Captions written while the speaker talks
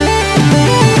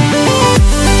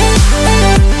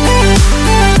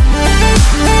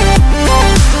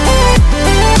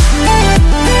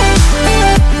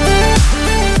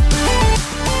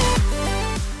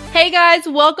guys,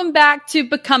 welcome back to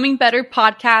Becoming Better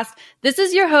Podcast. This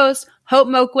is your host, Hope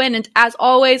Moquin, and as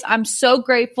always, I'm so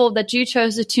grateful that you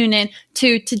chose to tune in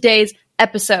to today's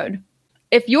episode.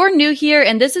 If you're new here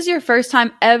and this is your first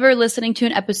time ever listening to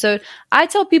an episode, I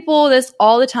tell people this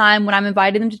all the time when I'm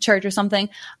inviting them to church or something.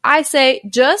 I say,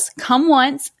 just come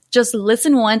once, just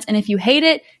listen once, and if you hate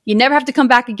it, you never have to come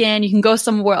back again. You can go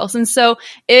somewhere else. And so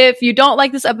if you don't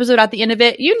like this episode at the end of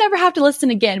it, you never have to listen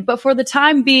again. But for the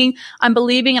time being, I'm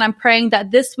believing and I'm praying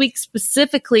that this week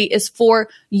specifically is for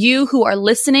you who are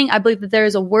listening. I believe that there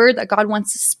is a word that God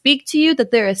wants to speak to you,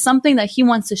 that there is something that he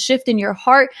wants to shift in your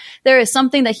heart. There is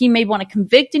something that he may want to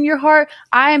convict in your heart.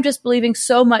 I am just believing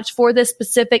so much for this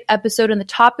specific episode and the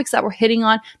topics that we're hitting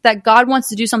on, that God wants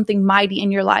to do something mighty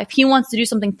in your life. He wants to do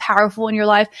something powerful in your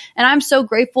life. And I'm so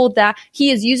grateful that he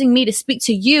is using me to speak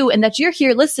to you and that you're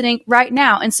here listening right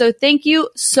now. And so thank you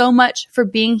so much for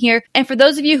being here. And for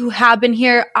those of you who have been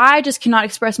here, I just cannot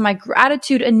express my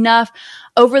gratitude enough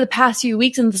over the past few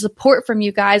weeks and the support from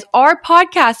you guys. Our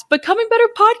podcast, Becoming Better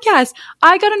Podcast,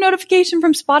 I got a notification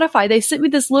from Spotify. They sent me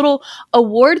this little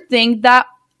award thing that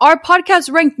our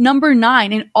podcast ranked number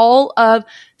 9 in all of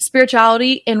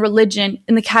spirituality and religion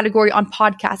in the category on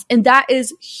podcasts. And that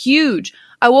is huge.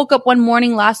 I woke up one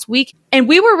morning last week and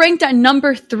we were ranked at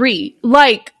number 3.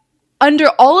 Like, under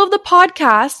all of the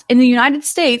podcasts in the United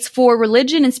States for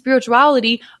religion and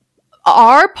spirituality,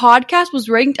 our podcast was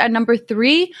ranked at number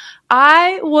 3.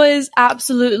 I was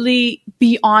absolutely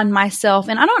beyond myself.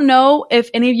 And I don't know if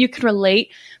any of you can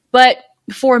relate, but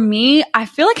for me, I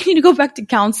feel like I need to go back to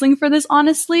counseling for this,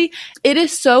 honestly. It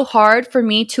is so hard for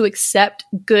me to accept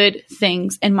good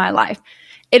things in my life.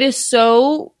 It is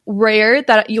so rare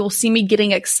that you'll see me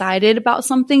getting excited about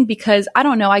something because, I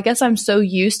don't know, I guess I'm so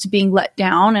used to being let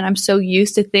down and I'm so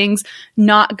used to things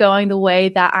not going the way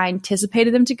that I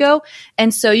anticipated them to go.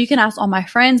 And so you can ask all my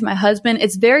friends, my husband,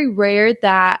 it's very rare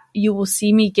that you will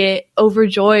see me get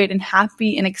overjoyed and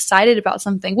happy and excited about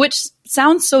something, which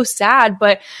sounds so sad,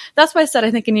 but that's why I said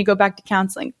I think I need to go back to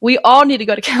counseling. We all need to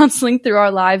go to counseling through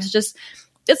our lives.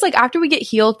 It's like after we get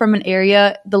healed from an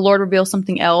area, the Lord reveals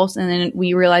something else, and then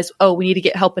we realize, oh, we need to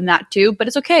get help in that too. But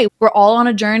it's okay. We're all on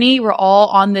a journey. We're all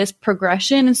on this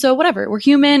progression. And so whatever, we're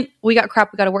human. We got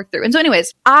crap we got to work through. And so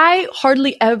anyways, I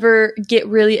hardly ever get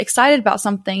really excited about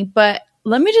something, but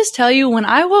let me just tell you, when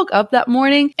I woke up that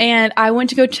morning and I went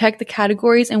to go check the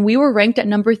categories and we were ranked at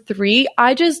number 3,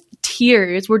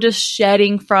 tears were just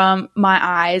shedding from my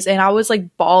eyes. And I was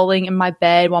like bawling in my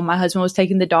bed while my husband was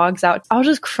taking the dogs out. I was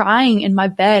just crying in my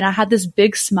bed and I had this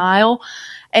big smile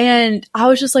and I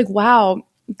was just like, wow,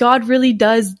 God really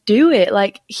does do it.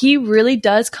 Like, he really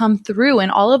does come through. And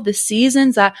all of the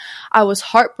seasons that I was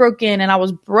heartbroken and I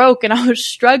was broke and I was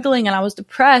struggling and I was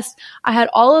depressed, I had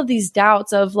all of these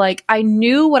doubts of like, I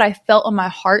knew what I felt in my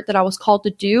heart that I was called to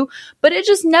do, but it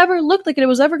just never looked like it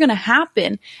was ever going to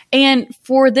happen. And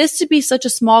for this to be such a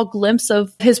small glimpse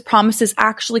of his promises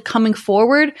actually coming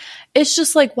forward, it's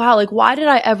just like, wow, like, why did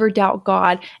I ever doubt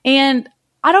God? And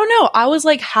I don't know. I was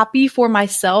like happy for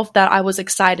myself that I was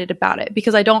excited about it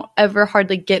because I don't ever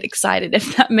hardly get excited,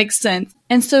 if that makes sense.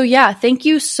 And so, yeah, thank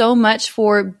you so much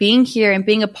for being here and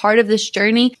being a part of this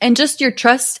journey and just your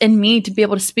trust in me to be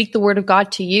able to speak the word of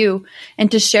God to you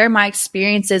and to share my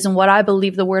experiences and what I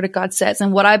believe the word of God says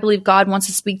and what I believe God wants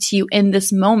to speak to you in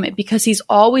this moment, because he's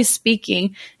always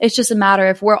speaking. It's just a matter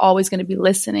if we're always going to be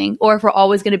listening or if we're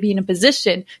always going to be in a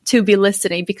position to be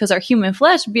listening, because our human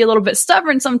flesh be a little bit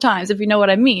stubborn sometimes, if you know what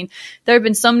I mean. There have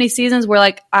been so many seasons where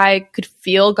like I could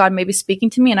feel God maybe speaking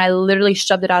to me and I literally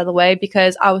shoved it out of the way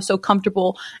because I was so comfortable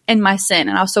in my sin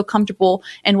and I was so comfortable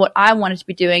in what I wanted to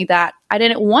be doing that I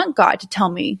didn't want God to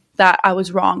tell me that I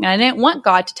was wrong. And I didn't want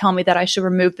God to tell me that I should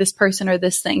remove this person or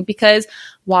this thing, because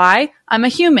why? I'm a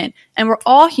human and we're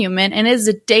all human, and it is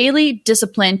a daily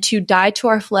discipline to die to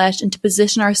our flesh and to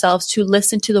position ourselves to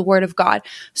listen to the word of God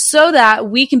so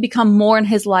that we can become more in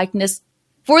his likeness,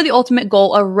 for the ultimate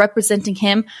goal of representing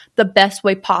him the best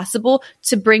way possible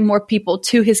to bring more people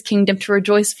to his kingdom to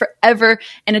rejoice forever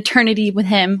in eternity with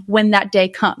him when that day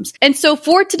comes. And so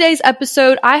for today's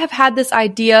episode, I have had this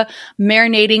idea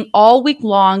marinating all week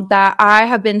long that I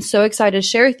have been so excited to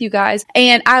share with you guys.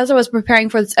 And as I was preparing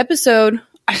for this episode,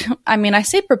 I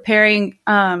say preparing,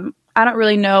 I don't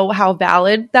really know how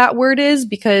valid that word is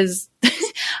because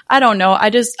I don't know.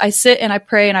 I sit and I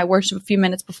pray and I worship a few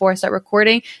minutes before I start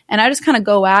recording, and I just kind of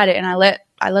go at it and I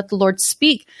let the Lord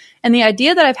speak. And the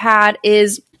idea that I've had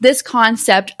is this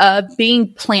concept of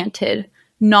being planted,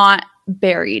 not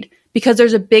buried, because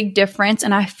there's a big difference.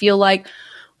 And I feel like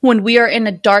when we are in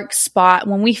a dark spot,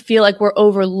 when we feel like we're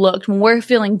overlooked, when we're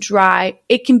feeling dry,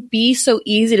 it can be so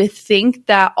easy to think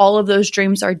that all of those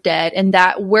dreams are dead and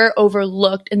that we're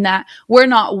overlooked and that we're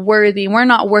not worthy and we're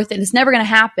not worth it. It's never going to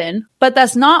happen. But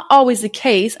that's not always the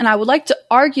case. And I would like to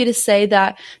argue to say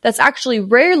that that's actually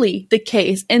rarely the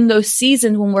case in those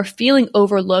seasons when we're feeling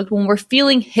overlooked, when we're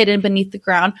feeling hidden beneath the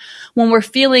ground, when we're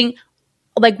feeling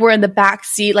like we're in the back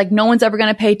seat, like no one's ever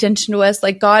going to pay attention to us,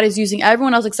 like God is using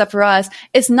everyone else except for us.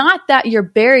 It's not that you're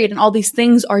buried and all these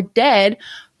things are dead,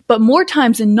 but more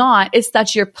times than not, it's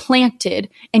that you're planted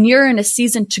and you're in a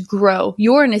season to grow.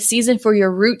 You're in a season for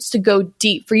your roots to go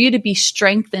deep, for you to be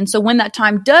strengthened. So when that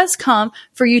time does come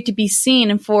for you to be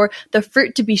seen and for the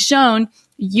fruit to be shown,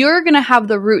 you're going to have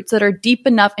the roots that are deep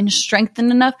enough and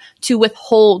strengthened enough to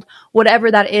withhold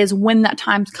whatever that is when that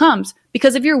time comes.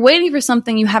 Because if you're waiting for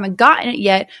something, you haven't gotten it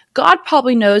yet, God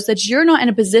probably knows that you're not in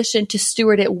a position to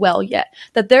steward it well yet,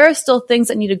 that there are still things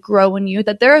that need to grow in you,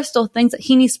 that there are still things that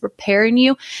he needs to prepare in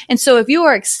you. And so if you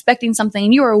are expecting something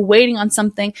and you are waiting on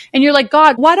something and you're like,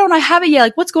 God, why don't I have it yet?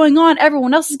 Like, what's going on?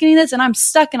 Everyone else is getting this and I'm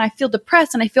stuck and I feel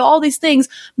depressed and I feel all these things.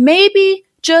 Maybe,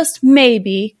 just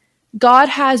maybe, God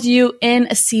has you in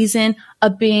a season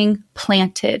of being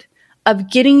planted, of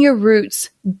getting your roots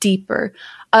deeper,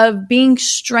 of being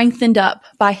strengthened up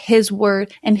by his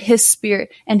word and his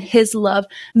spirit and his love.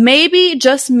 Maybe,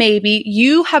 just maybe,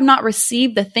 you have not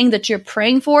received the thing that you're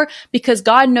praying for because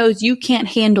God knows you can't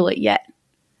handle it yet.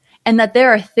 And that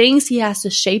there are things he has to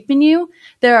shape in you.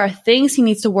 There are things he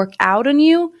needs to work out in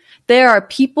you. There are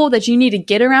people that you need to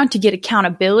get around to get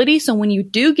accountability. So when you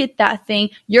do get that thing,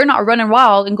 you're not running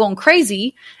wild and going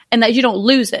crazy and that you don't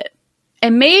lose it.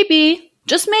 And maybe,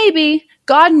 just maybe,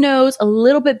 God knows a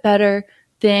little bit better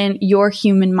than your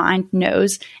human mind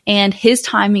knows. And his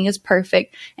timing is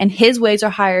perfect and his ways are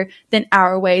higher than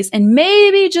our ways. And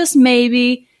maybe, just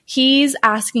maybe, he's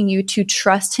asking you to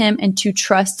trust him and to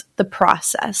trust the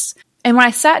process. And when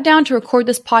I sat down to record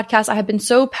this podcast, I have been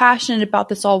so passionate about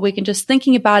this all week and just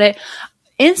thinking about it.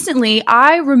 Instantly,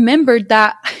 I remembered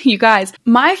that, you guys,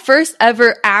 my first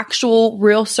ever actual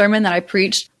real sermon that I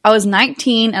preached, I was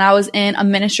 19 and I was in a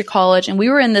ministry college and we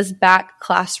were in this back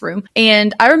classroom.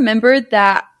 And I remembered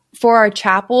that for our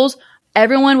chapels,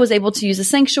 everyone was able to use the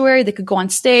sanctuary. They could go on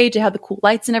stage. They had the cool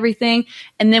lights and everything.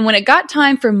 And then when it got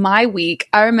time for my week,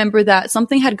 I remember that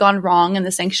something had gone wrong in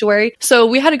the sanctuary. So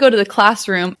we had to go to the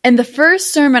classroom. And the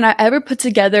first sermon I ever put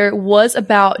together was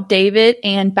about David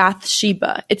and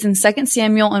Bathsheba. It's in 2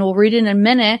 Samuel, and we'll read it in a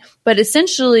minute. But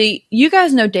essentially, you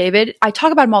guys know David. I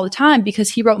talk about him all the time because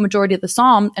he wrote majority of the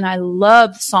Psalms, and I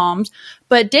love Psalms.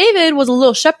 But David was a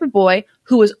little shepherd boy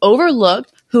who was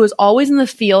overlooked, who was always in the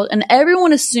field, and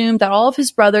everyone assumed that all of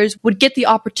his brothers would get the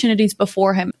opportunities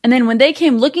before him. And then when they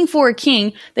came looking for a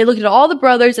king, they looked at all the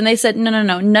brothers and they said,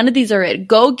 no, none of these are it.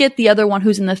 Go get the other one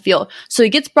who's in the field. So he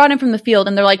gets brought in from the field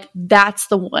and they're like, that's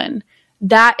the one.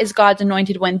 That is God's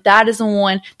anointed one. That is the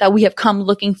one that we have come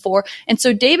looking for. And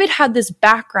so David had this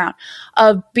background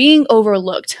of being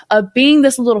overlooked, of being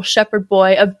this little shepherd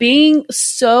boy, of being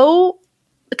so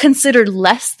considered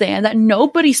less than, that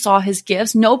nobody saw his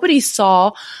gifts. Nobody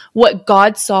saw what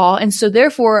God saw. And so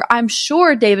therefore, I'm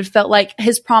sure David felt like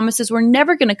his promises were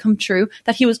never going to come true,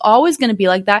 that he was always going to be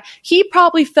like that. He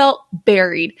probably felt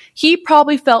buried. He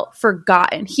probably felt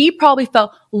forgotten. He probably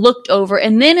felt looked over.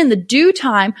 And then in the due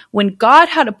time, when God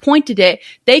had appointed it,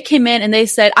 they came in and they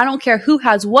said, I don't care who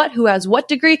has what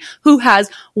degree, who has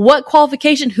what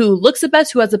qualification, who looks the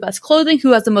best, who has the best clothing,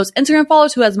 who has the most Instagram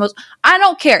followers, who has the most, I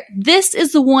don't care. This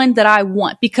is the one that I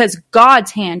want because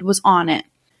God's hand was on it.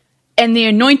 And the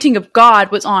anointing of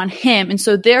God was on him. And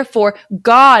so therefore,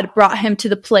 God brought him to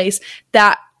the place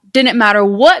that didn't matter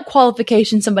what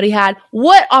qualification somebody had,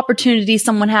 what opportunity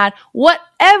someone had,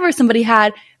 whatever somebody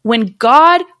had. When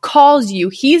God calls you,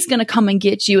 he's going to come and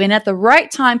get you. And at the right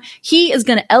time, he is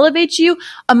going to elevate you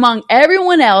among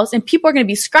everyone else. And people are going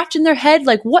to be scratching their head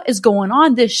like, what is going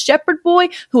on? This shepherd boy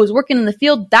who is working in the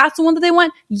field, that's the one that they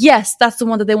want? Yes, that's the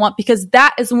one that they want because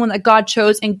that is the one that God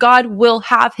chose and God will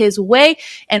have his way.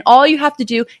 And all you have to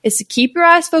do is to keep your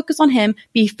eyes focused on him,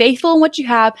 be faithful in what you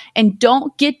have, and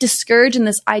don't get discouraged in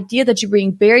this idea that you're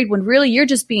being buried when really you're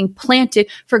just being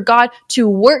planted for God to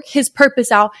work his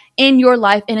purpose out in your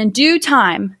life. And in due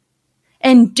time,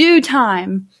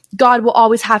 God will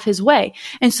always have his way.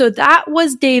 And so that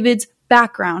was David's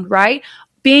background, right?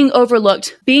 Being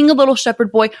overlooked, being a little shepherd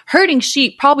boy, herding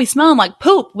sheep, probably smelling like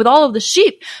poop with all of the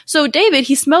sheep. So David,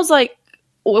 he smells like,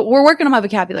 we're working on my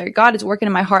vocabulary. God is working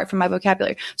in my heart for my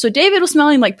vocabulary. So David was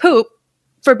smelling like poop,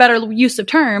 for better use of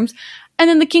terms. And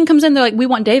then the king comes in, they're like, we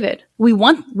want David. We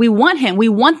want him. We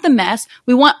want the mess.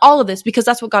 We want all of this because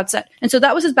that's what God said. And so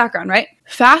that was his background, right?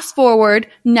 Fast forward,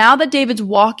 now that David's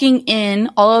walking in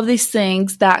all of these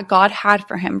things that God had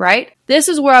for him, right? This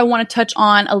is where I want to touch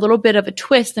on a little bit of a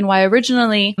twist and why I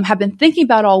originally have been thinking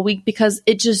about all week, because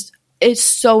it's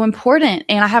so important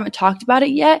and I haven't talked about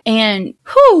it yet. And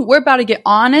we're about to get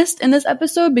honest in this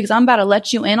episode because I'm about to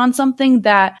let you in on something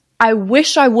that I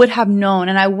wish I would have known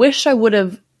and I wish I would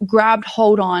have grabbed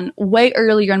hold on way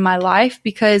earlier in my life,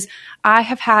 because I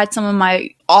have had some of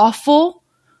my awful,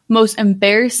 most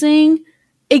embarrassing,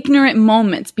 ignorant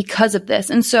moments because of this.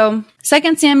 And so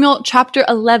 2 Samuel chapter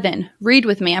 11, read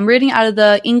with me. I'm reading out of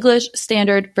the English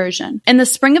Standard Version. In the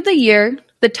spring of the year,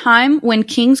 the time when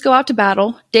kings go out to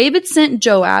battle, David sent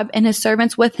Joab and his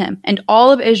servants with him and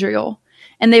all of Israel.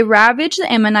 And they ravaged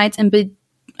the Ammonites and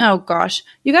oh gosh,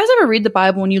 you guys ever read the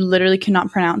Bible when you literally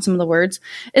cannot pronounce some of the words?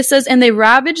 It says, and they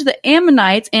ravaged the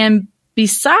Ammonites and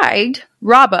beside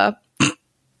Rabbah.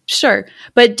 Sure.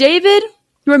 But David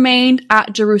remained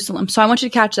at Jerusalem. So I want you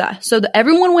to catch that. So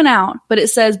everyone went out, but it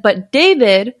says, but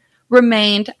David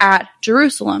remained at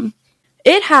Jerusalem.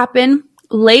 It happened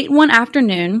late one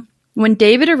afternoon when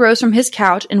David arose from his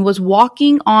couch and was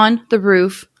walking on the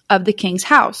roof of the king's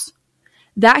house,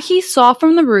 that he saw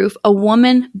from the roof a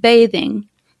woman bathing.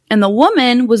 And the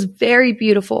woman was very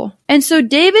beautiful. And so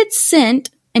David sent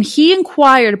and he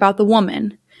inquired about the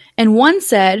woman. And one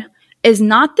said, is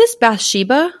not this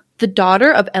Bathsheba, the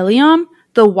daughter of Eliam,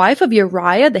 the wife of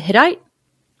Uriah the Hittite?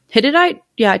 Hittite?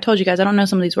 Yeah, I told you guys, I don't know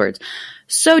some of these words.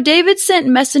 So David sent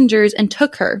messengers and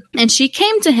took her. And she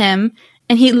came to him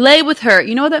and he lay with her.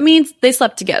 You know what that means? They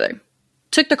slept together.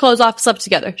 Took their clothes off, slept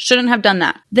together. Shouldn't have done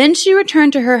that. Then she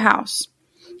returned to her house.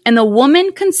 And the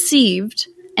woman conceived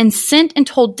and sent and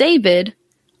told David,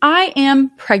 I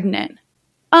am pregnant.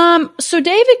 So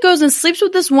David goes and sleeps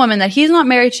with this woman that he's not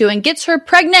married to and gets her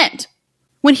pregnant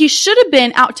when he should have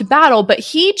been out to battle, but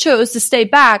he chose to stay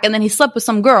back and then he slept with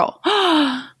some girl.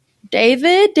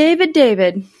 David.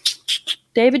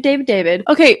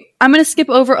 Okay, I'm going to skip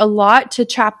over a lot to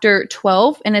chapter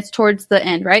 12 and it's towards the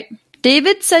end, right?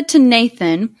 David said to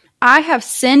Nathan, I have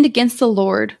sinned against the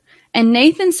Lord. And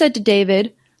Nathan said to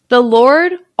David, the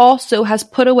Lord also has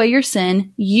put away your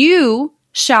sin. You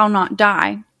shall not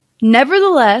die.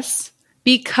 Nevertheless,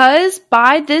 because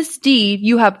by this deed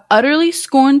you have utterly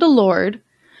scorned the Lord,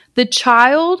 the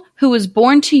child who was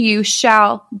born to you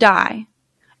shall die.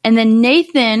 And then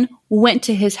Nathan went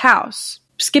to his house.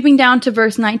 Skipping down to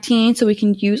verse 19 so we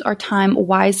can use our time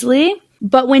wisely.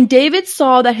 But when David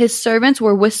saw that his servants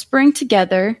were whispering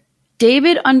together,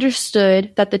 David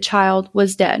understood that the child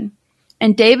was dead.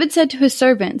 And David said to his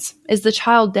servants, is the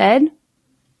child dead?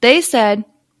 They said,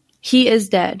 he is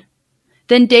dead.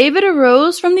 Then David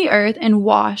arose from the earth and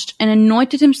washed and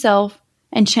anointed himself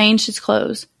and changed his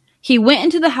clothes. He went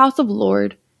into the house of the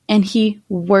Lord and he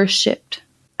worshipped.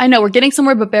 I know we're getting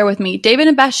somewhere, but bear with me. David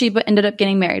and Bathsheba ended up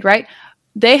getting married, right?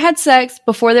 They had sex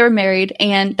before they were married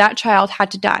and that child had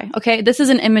to die. Okay. This is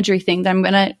an imagery thing that I'm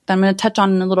going to touch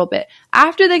on in a little bit.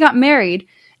 After they got married,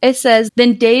 it says,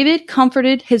 then David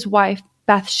comforted his wife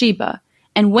Bathsheba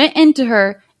and went into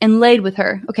her and laid with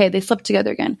her. Okay, they slept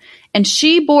together again. And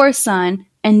she bore a son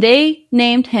and they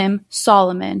named him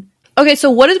Solomon. Okay,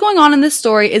 so what is going on in this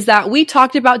story is that we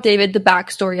talked about David, the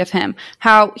backstory of him,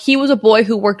 how he was a boy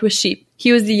who worked with sheep.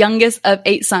 He was the youngest of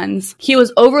 8 sons. He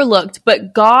was overlooked,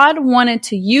 but God wanted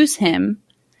to use him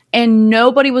and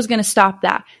nobody was going to stop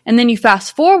that. And then you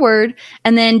fast forward,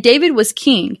 and then David was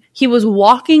king. He was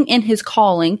walking in his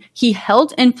calling. He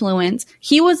held influence.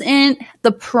 He was in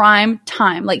the prime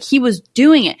time. Like, he was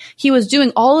doing it. He was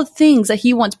doing all the things that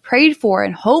he once prayed for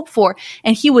and hoped for.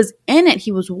 And he was in it.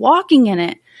 He was walking in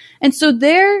it. And so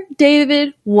there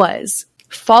David was,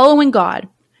 following God,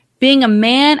 being a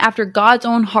man after God's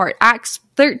own heart. Acts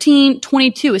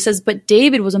 13:22, it says, but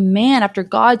David was a man after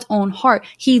God's own heart.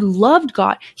 He loved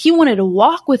God. He wanted to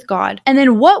walk with God. And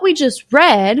then what we just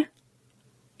read,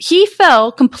 he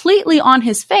fell completely on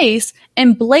his face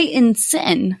in blatant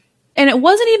sin. And it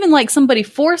wasn't even like somebody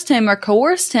forced him or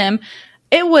coerced him.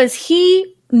 It was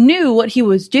he knew what he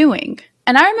was doing.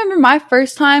 And I remember my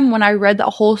first time when I read that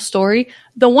whole story,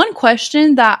 the one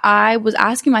question that I was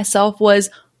asking myself was,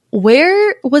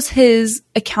 where was his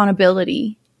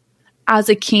accountability? As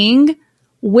a king,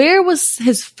 where was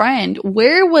his friend?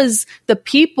 Where was the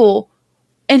people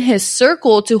in his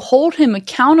circle to hold him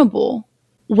accountable?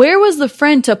 Where was the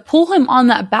friend to pull him on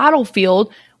that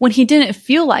battlefield when he didn't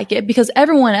feel like it because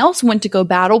everyone else went to go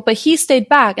battle, but he stayed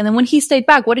back. And then when he stayed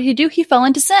back, what did he do? He fell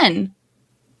into sin.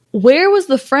 Where was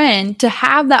the friend to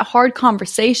have that hard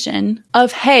conversation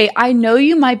of, hey, I know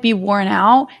you might be worn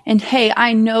out, and hey,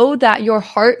 I know that your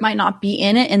heart might not be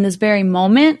in it in this very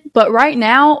moment, but right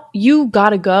now you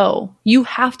gotta go. You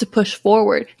have to push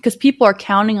forward because people are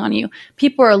counting on you.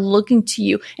 People are looking to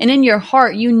you, and in your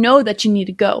heart, you know that you need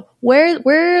to go. Where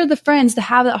are the friends to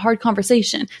have that hard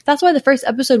conversation? That's why the first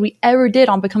episode we ever did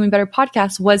on Becoming Better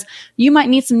podcast was you might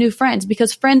need some new friends,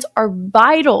 because friends are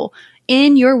vital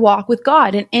in your walk with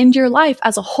God and in your life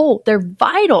as a whole. They're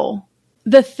vital.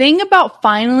 The thing about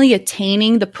finally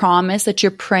attaining the promise that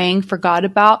you're praying for God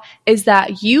about is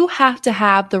that you have to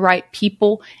have the right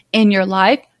people in your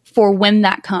life for when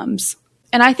that comes.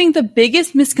 And I think the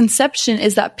biggest misconception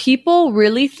is that people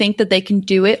really think that they can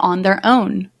do it on their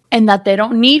own and that they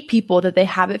don't need people, that they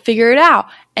have it figured out.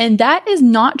 And that is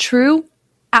not true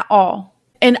at all.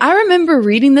 And I remember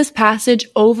reading this passage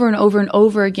over and over and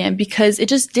over again because it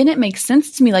just didn't make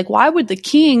sense to me. Like, why would the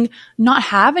king not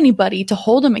have anybody to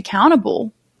hold him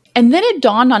accountable? And then it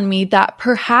dawned on me that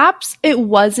perhaps it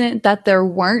wasn't that there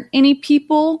weren't any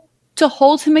people to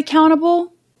hold him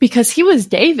accountable, because he was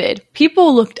David.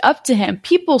 People looked up to him.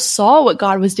 People saw what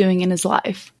God was doing in his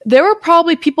life. There were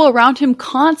probably people around him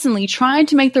constantly trying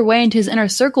to make their way into his inner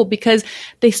circle because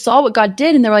they saw what God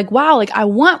did and they're like, wow, like I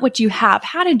want what you have.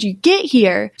 How did you get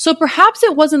here? So perhaps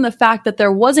it wasn't the fact that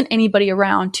there wasn't anybody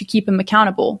around to keep him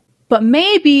accountable, but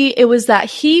maybe it was that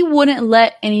he wouldn't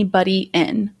let anybody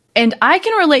in. And I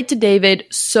can relate to David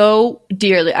so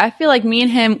dearly. I feel like me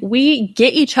and him, we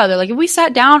get each other. Like if we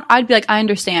sat down, I'd be like, I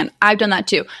understand. I've done that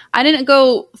too. I didn't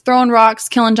go throwing rocks,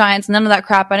 killing giants, none of that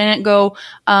crap. I didn't go,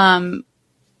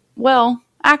 well,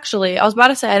 actually, I was about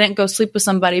to say I didn't go sleep with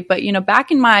somebody, but you know,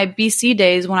 back in my BC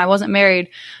days when I wasn't married,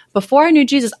 before I knew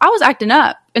Jesus, I was acting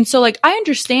up. And so like, I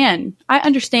understand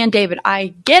David. I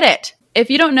get it. If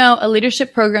you don't know, a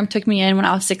leadership program took me in when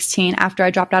I was 16 after I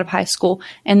dropped out of high school.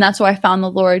 And that's where I found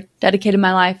the Lord, dedicated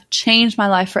my life, changed my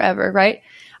life forever, right?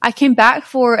 I came back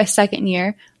for a second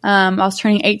year. I was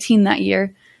turning 18 that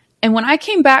year. And when I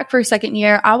came back for a second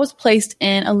year, I was placed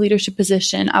in a leadership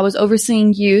position. I was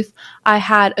overseeing youth. I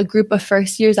had a group of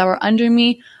first years that were under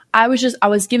me. I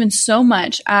was given so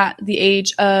much at the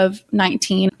age of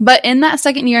 19. But in that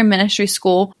second year in ministry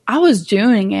school, I was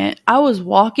doing it. I was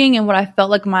walking in what I felt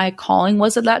like my calling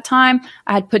was at that time.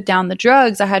 I had put down the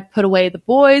drugs. I had put away the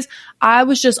boys. I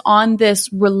was just on this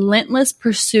relentless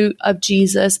pursuit of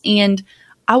Jesus, and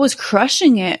I was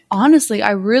crushing it. Honestly,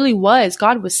 I really was.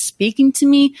 God was speaking to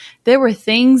me. There were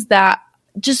things that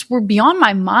just were beyond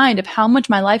my mind of how much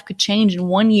my life could change in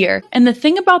 1 year. And the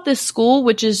thing about this school,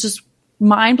 which is just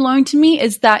mind-blowing to me,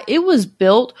 is that it was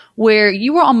built where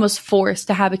you were almost forced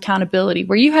to have accountability,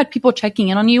 where you had people checking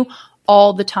in on you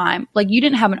all the time. Like you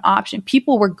didn't have an option.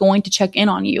 People were going to check in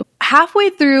on you.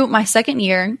 Halfway through my second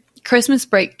year, Christmas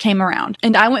break came around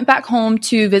and I went back home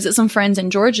to visit some friends in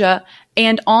Georgia.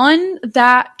 And on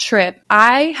that trip,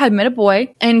 I had met a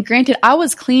boy, and granted, I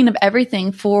was clean of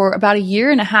everything for about a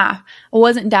year and a half. I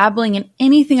wasn't dabbling in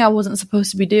anything I wasn't supposed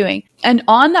to be doing. And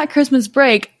on that Christmas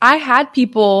break, I had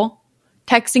people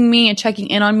texting me and checking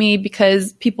in on me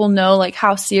because people know like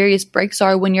how serious breaks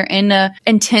are when you're in a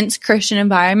intense Christian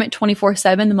environment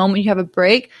 24/7. The moment you have a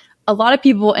break, a lot of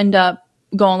people end up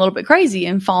going a little bit crazy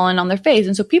and falling on their face.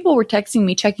 And so people were texting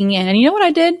me, checking in. And you know what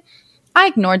I did? I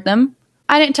ignored them.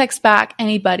 I didn't text back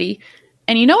anybody.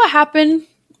 And you know what happened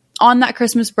on that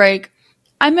Christmas break?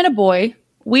 I met a boy.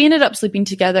 We ended up sleeping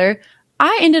together.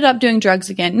 I ended up doing drugs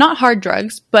again. Not hard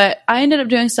drugs, but I ended up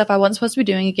doing stuff I wasn't supposed to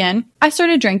be doing again. I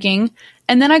started drinking.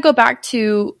 And then I go back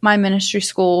to my ministry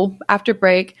school after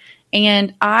break,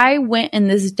 and I went in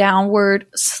this downward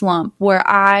slump where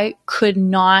I could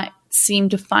not seem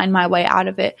to find my way out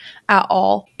of it at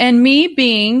all. And me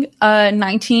being a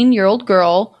 19-year-old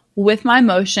girl with my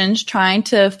emotions, trying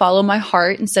to follow my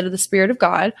heart instead of the Spirit of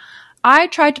God, I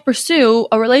tried to pursue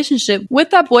a relationship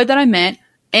with that boy that I met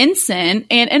in sin.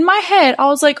 And in my head, I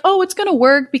was like, oh, it's going to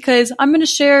work because I'm going to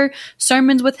share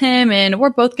sermons with him and we're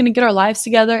both going to get our lives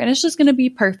together and it's just going to be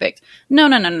perfect. No.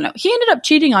 He ended up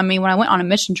cheating on me when I went on a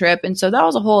mission trip. And so that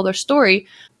was a whole other story.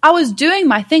 I was doing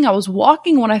my thing. I was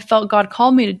walking what I felt God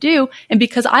called me to do. And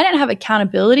because I didn't have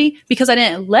accountability, because I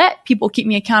didn't let people keep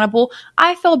me accountable,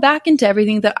 I fell back into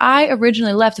everything that I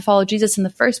originally left to follow Jesus in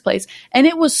the first place. And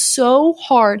it was so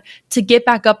hard to get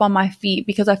back up on my feet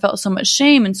because I felt so much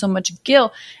shame and so much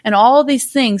guilt and all of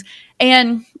these things.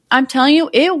 And I'm telling you,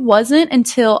 it wasn't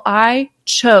until I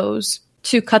chose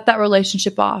to cut that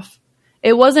relationship off.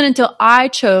 It wasn't until I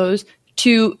chose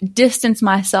to distance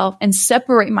myself and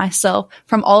separate myself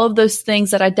from all of those things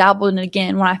that I dabbled in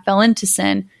again when I fell into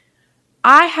sin.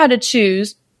 I had to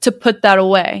choose to put that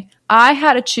away. I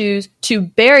had to choose to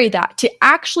bury that, to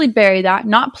actually bury that,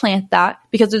 not plant that,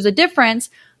 because there's a difference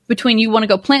between you want to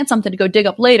go plant something to go dig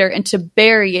up later and to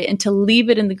bury it and to leave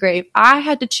it in the grave. I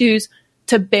had to choose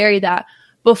to bury that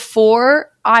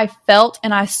before I felt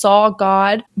and I saw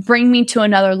God bring me to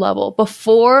another level.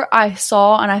 Before I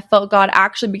saw and I felt God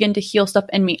actually begin to heal stuff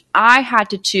in me, I had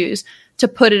to choose to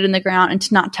put it in the ground and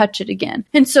to not touch it again.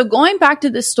 And so going back to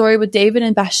this story with David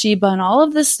and Bathsheba and all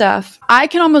of this stuff, I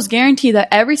can almost guarantee that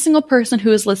every single person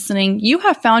who is listening, you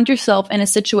have found yourself in a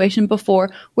situation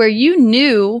before where you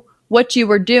knew what you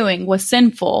were doing was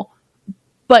sinful,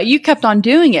 but you kept on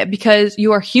doing it because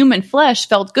your human flesh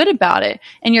felt good about it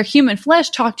and your human flesh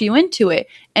talked you into it.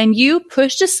 And you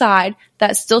pushed aside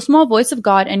that still small voice of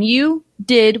God and you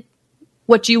did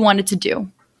what you wanted to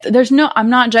do. I'm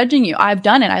not judging you. I've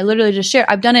done it. I literally just shared.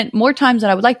 I've done it more times than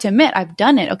I would like to admit. I've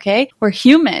done it. Okay. We're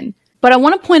human. But I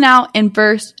want to point out in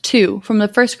verse 2 from the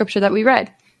first scripture that we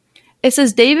read, it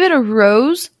says, David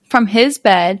arose from his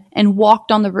bed and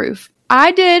walked on the roof.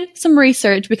 I did some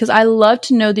research because I love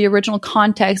to know the original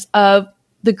context of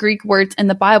the Greek words in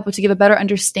the Bible to give a better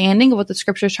understanding of what the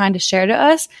scripture is trying to share to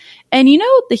us. And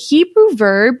the Hebrew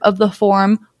verb of the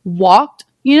form walked,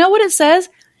 you know what it says?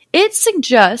 It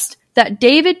suggests that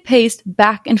David paced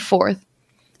back and forth,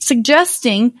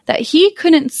 suggesting that he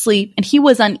couldn't sleep and he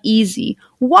was uneasy.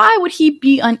 Why would he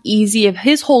be uneasy if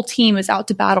his whole team is out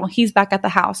to battle and he's back at the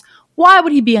house? Why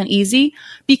would he be uneasy?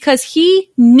 Because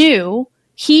he knew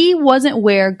he wasn't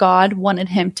where God wanted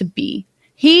him to be.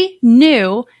 He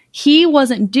knew he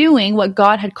wasn't doing what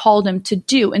God had called him to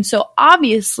do. And so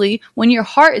obviously, when your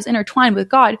heart is intertwined with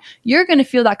God, you're going to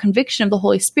feel that conviction of the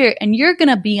Holy Spirit and you're going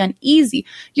to be uneasy.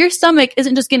 Your stomach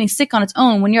isn't just getting sick on its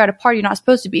own when you're at a party you're not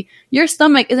supposed to be. Your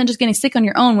stomach isn't just getting sick on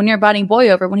your own when you're inviting boy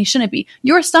over when he shouldn't be.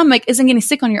 Your stomach isn't getting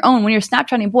sick on your own when you're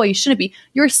Snapchatting boy you shouldn't be.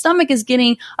 Your stomach is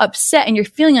getting upset and you're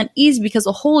feeling uneasy because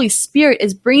the Holy Spirit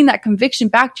is bringing that conviction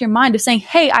back to your mind of saying,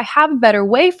 hey, I have a better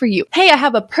way for you. Hey, I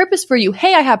have a purpose for you.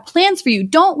 Hey, I have plans for you.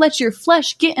 Don't let your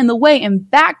flesh get in the way and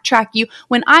backtrack you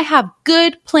when I have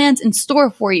good plans in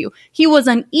store for you. He was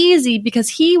uneasy because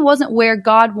he wasn't where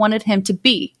God wanted him to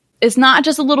be. It's not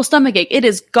just a little stomach ache. It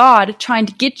is God trying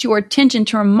to get your attention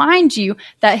to remind you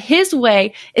that his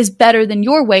way is better than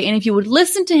your way. And if you would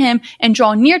listen to him and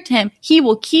draw near to him, he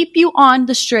will keep you on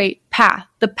the straight path,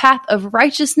 the path of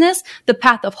righteousness, the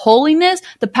path of holiness,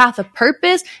 the path of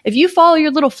purpose. If you follow your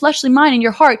little fleshly mind in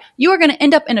your heart, you are going to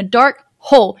end up in a dark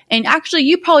hole. And actually,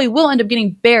 you probably will end up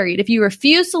getting buried if you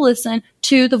refuse to listen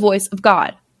to the voice of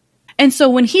God. And so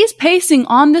when he's pacing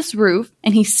on this roof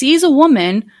and he sees a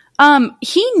woman,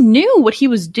 he knew what he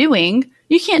was doing.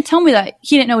 You can't tell me that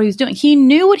he didn't know what he was doing. He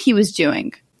knew what he was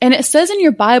doing. And it says in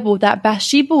your Bible that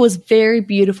Bathsheba was very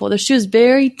beautiful, that she was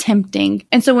very tempting.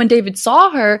 And so when David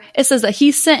saw her, it says that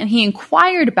he sent and he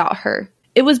inquired about her.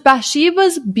 It was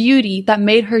Bathsheba's beauty that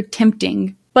made her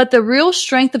tempting. But the real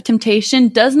strength of temptation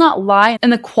does not lie in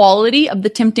the quality of the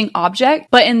tempting object,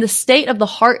 but in the state of the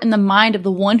heart and the mind of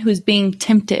the one who is being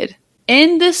tempted.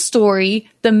 In this story,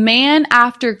 the man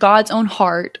after God's own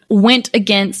heart went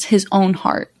against his own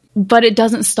heart. But it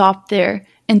doesn't stop there.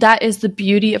 And that is the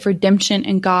beauty of redemption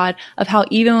in God, of how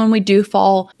even when we do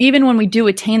fall, even when we do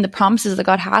attain the promises that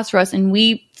God has for us and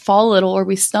we fall a little or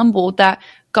we stumble, that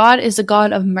God is a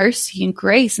God of mercy and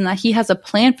grace and that he has a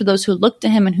plan for those who look to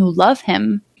him and who love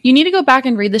him. You need to go back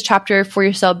and read this chapter for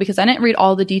yourself because I didn't read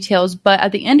all the details, but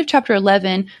at the end of chapter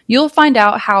 11, you'll find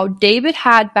out how David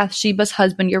had Bathsheba's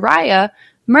husband Uriah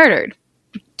murdered.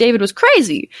 David was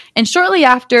crazy. And shortly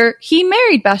after, he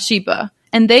married Bathsheba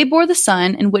and they bore the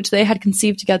son in which they had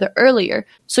conceived together earlier.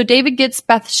 So David gets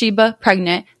Bathsheba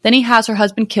pregnant, then he has her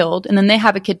husband killed, and then they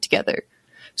have a kid together.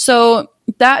 So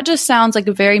that just sounds like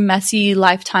a very messy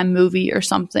Lifetime movie or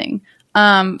something.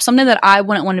 Something that I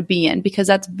wouldn't want to be in because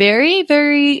that's very,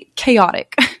 very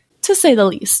chaotic, to say the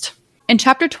least. In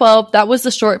chapter 12, that was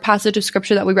the short passage of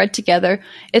scripture that we read together.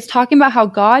 It's talking about how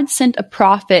God sent a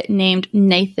prophet named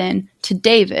Nathan to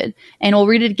David. And we'll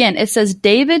read it again. It says,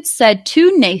 David said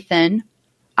to Nathan,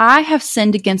 I have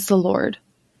sinned against the Lord.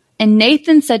 And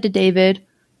Nathan said to David,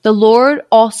 the Lord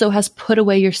also has put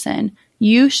away your sin.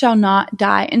 You shall not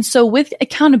die. And so with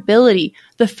accountability,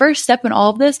 the first step in all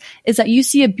of this is that you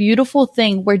see a beautiful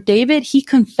thing where David, he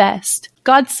confessed.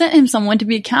 God sent him someone to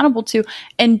be accountable to,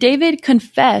 and David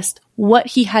confessed what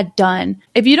he had done.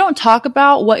 If you don't talk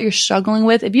about what you're struggling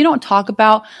with, if you don't talk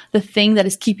about the thing that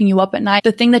is keeping you up at night,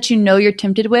 the thing that you know you're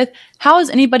tempted with, how is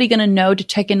anybody going to know to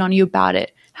check in on you about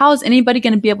it? How is anybody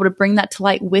going to be able to bring that to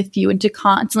light with you and to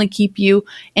constantly keep you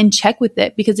in check with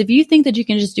it? Because if you think that you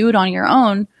can just do it on your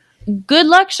own, good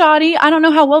luck, Shotty. I don't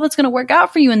know how well that's going to work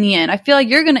out for you in the end. I feel like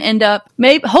you're going to end up,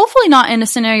 hopefully not in a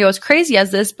scenario as crazy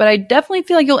as this, but I definitely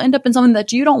feel like you'll end up in something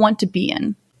that you don't want to be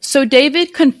in. So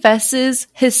David confesses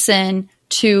his sin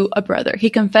to a brother. He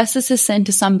confesses his sin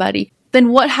to somebody. Then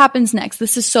what happens next?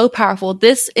 This is so powerful.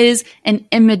 This is an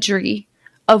imagery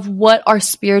of what our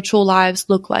spiritual lives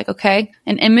look like, okay?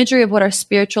 An imagery of what our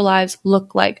spiritual lives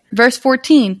look like. Verse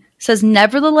 14 says,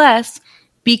 nevertheless,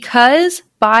 because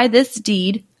by this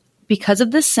deed, because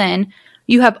of the sin,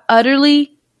 you have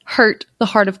utterly hurt the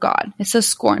heart of God. It says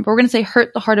scorn, but we're going to say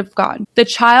hurt the heart of God. The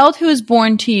child who is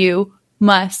born to you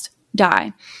must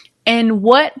die. And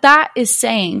what that is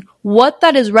saying, what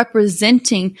that is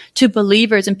representing to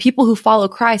believers and people who follow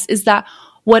Christ is that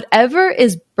whatever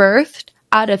is birthed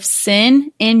out of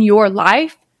sin in your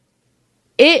life,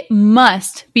 it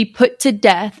must be put to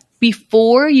death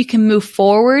before you can move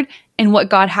forward in what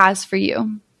God has for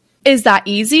you. Is that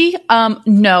easy?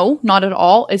 No, not at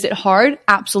all. Is it hard?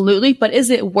 Absolutely. But is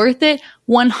it worth it?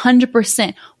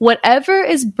 100%. Whatever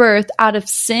is birthed out of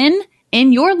sin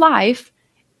in your life,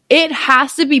 it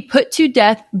has to be put to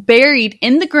death, buried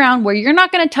in the ground where you're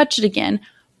not going to touch it again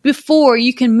before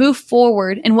you can move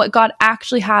forward in what God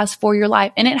actually has for your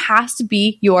life. And it has to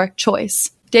be your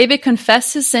choice. David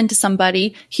confessed his sin to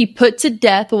somebody. He put to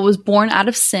death what was born out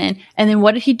of sin. And then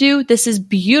what did he do? This is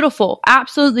beautiful,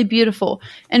 absolutely beautiful.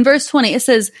 In verse 20, it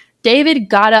says, David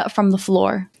got up from the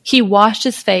floor. He washed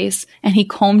his face and he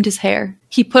combed his hair.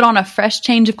 He put on a fresh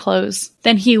change of clothes.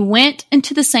 Then he went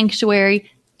into the sanctuary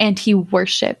and he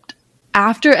worshiped.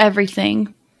 After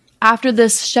everything, after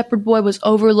this shepherd boy was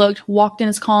overlooked, walked in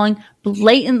his calling,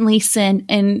 blatantly sinned,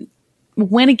 and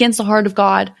went against the heart of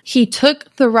God, he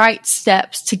took the right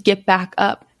steps to get back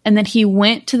up. And then he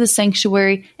went to the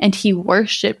sanctuary and he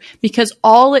worshiped, because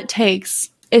all it takes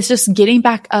is just getting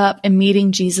back up and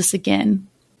meeting Jesus again.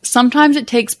 Sometimes it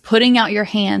takes putting out your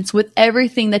hands with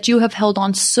everything that you have held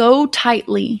on so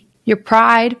tightly, your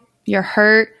pride, your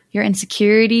hurt, your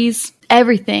insecurities,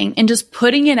 everything, and just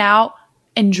putting it out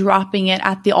and dropping it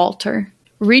at the altar,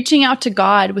 reaching out to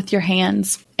God with your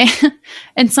hands,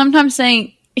 and sometimes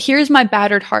saying, here's my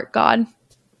battered heart, God.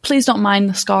 Please don't mind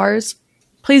the scars.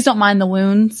 Please don't mind the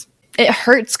wounds. It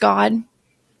hurts, God,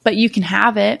 but you can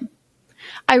have it.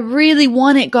 I really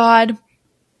want it, God,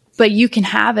 but you can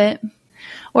have it.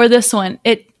 Or this one,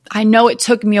 I know it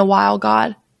took me a while,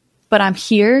 God, but I'm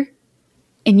here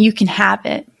and you can have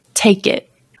it. Take it.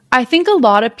 I think a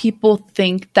lot of people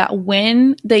think that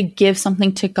when they give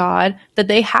something to God, that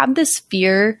they have this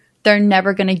fear they're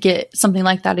never going to get something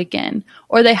like that again.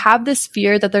 Or they have this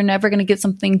fear that they're never going to get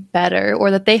something better,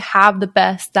 or that they have the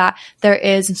best that there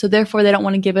is, and so therefore they don't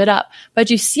want to give it up. But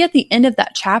you see at the end of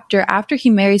that chapter, after he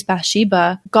marries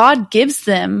Bathsheba, God gives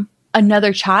them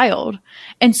another child.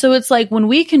 And so it's like when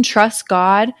we can trust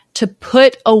God to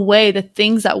put away the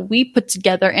things that we put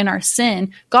together in our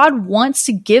sin, God wants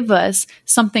to give us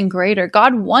something greater.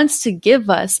 God wants to give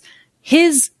us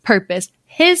his purpose,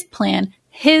 his plan,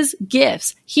 his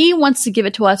gifts. He wants to give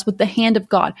it to us with the hand of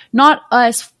God, not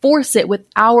us force it with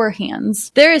our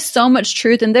hands. There is so much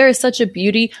truth, and there is such a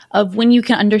beauty of when you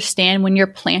can understand when you're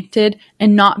planted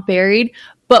and not buried.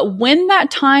 But when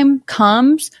that time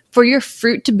comes for your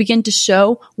fruit to begin to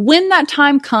show, when that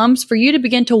time comes for you to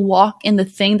begin to walk in the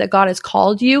thing that God has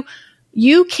called you,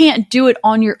 you can't do it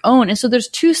on your own. And so there's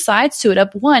two sides to it.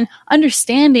 Of one,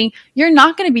 understanding you're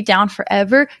not going to be down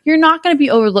forever. You're not going to be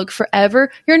overlooked forever.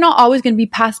 You're not always going to be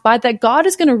passed by, that God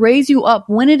is going to raise you up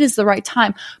when it is the right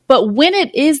time. But when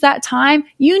it is that time,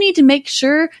 you need to make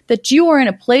sure that you are in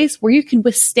a place where you can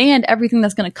withstand everything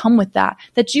that's going to come with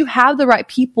that you have the right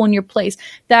people in your place,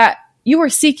 that you are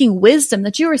seeking wisdom,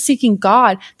 that you are seeking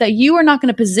God, that you are not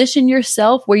going to position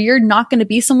yourself where you're not going to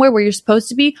be somewhere where you're supposed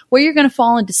to be, where you're going to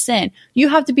fall into sin. You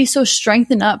have to be so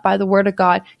strengthened up by the word of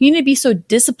God. You need to be so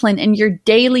disciplined in your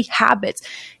daily habits.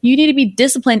 You need to be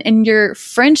disciplined in your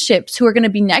friendships who are going to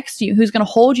be next to you, who's going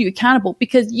to hold you accountable,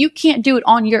 because you can't do it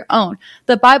on your own.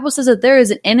 The Bible says that there is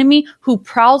an enemy who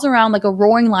prowls around like a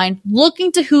roaring lion,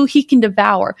 looking to who he can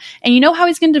devour. And you know how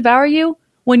he's going to devour you?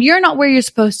 When you're not where you're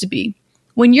supposed to be.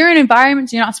 When you're in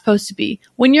environments you're not supposed to be,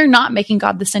 when you're not making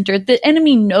God the center, the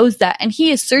enemy knows that, and he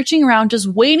is searching around just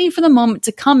waiting for the moment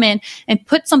to come in and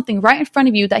put something right in front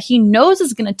of you that he knows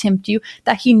is going to tempt you,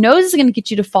 that he knows is going to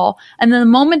get you to fall. And then the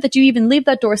moment that you even leave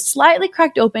that door slightly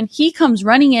cracked open, he comes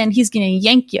running in, he's going to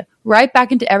yank you right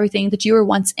back into everything that you were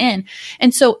once in.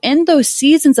 And so in those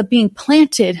seasons of being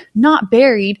planted, not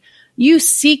buried, you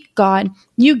seek God,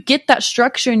 you get that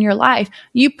structure in your life,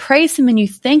 you praise him and you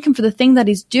thank him for the thing that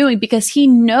he's doing, because he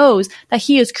knows that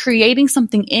he is creating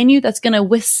something in you that's going to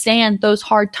withstand those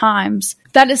hard times.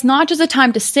 That it's not just a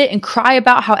time to sit and cry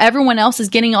about how everyone else is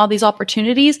getting all these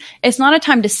opportunities. It's not a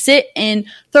time to sit and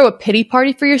throw a pity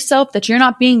party for yourself that you're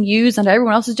not being used and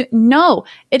everyone else is doing. No,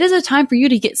 it is a time for you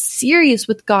to get serious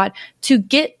with God, to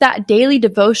get that daily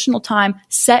devotional time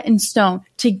set in stone,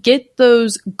 to get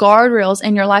those guardrails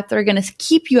in your life that are going to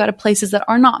keep you out of places that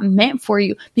are not meant for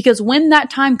you. Because when that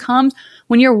time comes,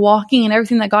 when you're walking in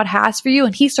everything that God has for you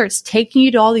and He starts taking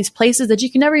you to all these places that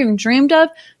you can never even dreamed of,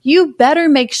 you better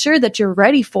make sure that you're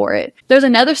ready for it. There's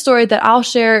another story that I'll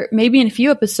share maybe in a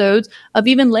few episodes of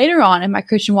even later on in my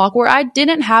Christian walk where I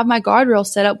didn't have my guardrails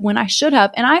set up when I should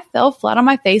have, and I fell flat on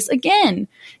my face again.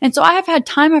 And so I have had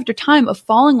time after time of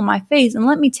falling on my face, and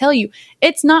let me tell you,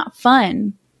 it's not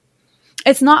fun.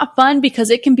 It's not fun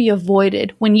because it can be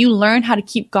avoided when you learn how to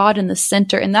keep God in the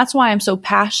center. And that's why I'm so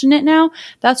passionate now.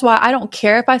 That's why I don't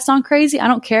care if I sound crazy. I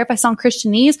don't care if I sound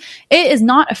Christianese. It is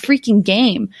not a freaking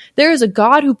game. There is a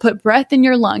God who put breath in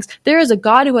your lungs. There is a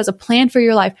God who has a plan for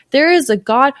your life. There is a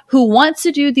God who wants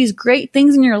to do these great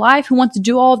things in your life, who wants to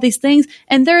do all of these things.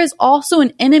 And there is also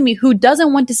an enemy who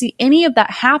doesn't want to see any of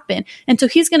that happen. And so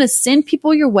he's going to send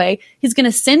people your way. He's going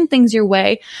to send things your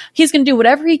way. He's going to do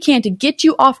whatever he can to get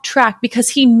you off track, because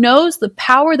he knows the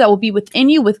power that will be within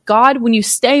you with God when you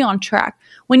stay on track.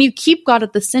 When you keep God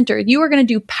at the center, you are going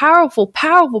to do powerful,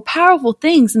 powerful, powerful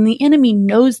things, and the enemy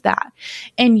knows that.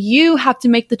 And you have to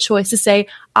make the choice to say,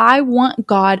 I want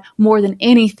God more than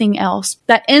anything else.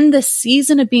 That in the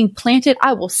season of being planted,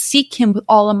 I will seek Him with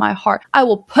all of my heart. I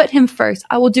will put Him first.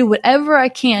 I will do whatever I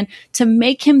can to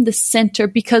make Him the center,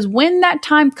 because when that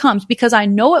time comes, because I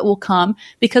know it will come,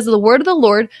 because the word of the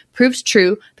Lord proves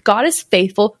true, God is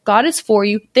faithful, God is for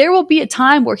you, there will be a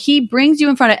time where He brings you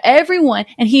in front of everyone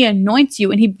and He anoints you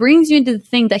and He brings you into the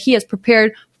thing that He has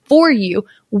prepared for you.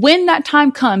 When that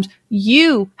time comes,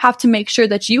 you have to make sure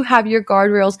that you have your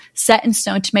guardrails set in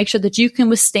stone to make sure that you can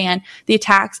withstand the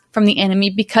attacks from the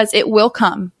enemy, because it will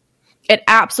come. It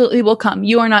absolutely will come.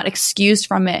 You are not excused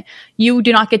from it. You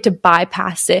do not get to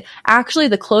bypass it. Actually,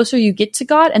 the closer you get to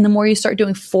God and the more you start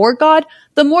doing for God,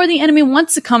 the more the enemy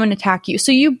wants to come and attack you.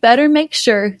 So you better make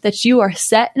sure that you are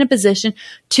set in a position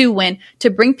to win, to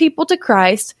bring people to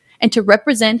Christ, and to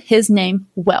represent His name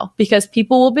well, because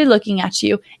people will be looking at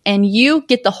you, and you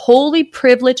get the holy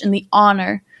privilege and the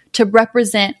honor to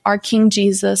represent our King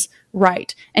Jesus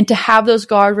right, and to have those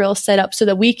guardrails set up so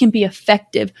that we can be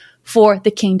effective for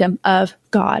the kingdom of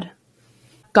God.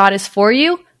 God is for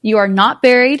you. You are not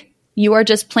buried. You are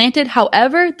just planted.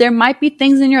 However, there might be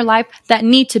things in your life that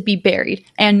need to be buried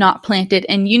and not planted.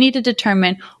 And you need to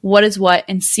determine what is what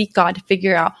and seek God to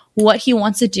figure out what He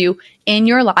wants to do in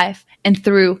your life and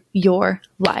through your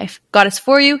life. God is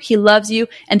for you. He loves you.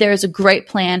 And there is a great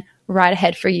plan right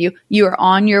ahead for you. You are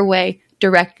on your way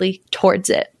directly towards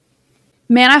it.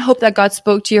 Man, I hope that God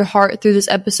spoke to your heart through this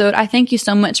episode. I thank you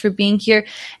so much for being here.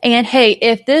 And hey,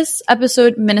 if this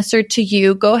episode ministered to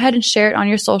you, go ahead and share it on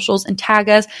your socials and tag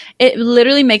us. It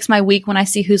literally makes my week when I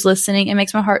see who's listening. It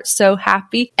makes my heart so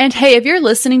happy. And hey, if you're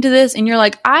listening to this and you're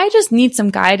like, I just need some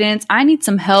guidance, I need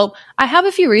some help, I have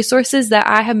a few resources that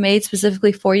I have made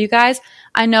specifically for you guys.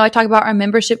 I know I talk about our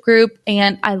membership group,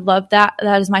 and I love that.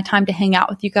 That is my time to hang out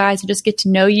with you guys and just get to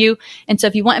know you. And so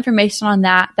if you want information on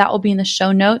that, that will be in the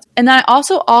show notes. And then I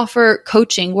also offer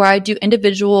coaching where I do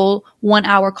individual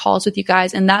 1-hour calls with you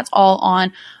guys, and that's all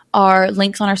on our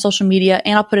links on our social media,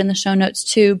 and I'll put it in the show notes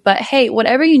too. But hey,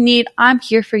 whatever you need, I'm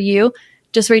here for you.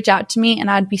 Just reach out to me and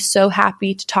I'd be so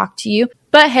happy to talk to you.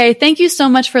 But hey, thank you so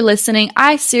much for listening.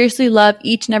 I seriously love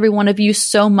each and every one of you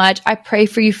so much. I pray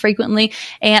for you frequently,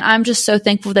 and I'm just so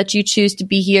thankful that you choose to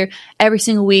be here every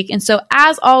single week. And so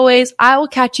as always, I will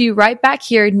catch you right back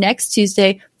here next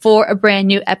Tuesday for a brand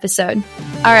new episode.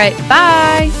 All right,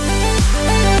 bye.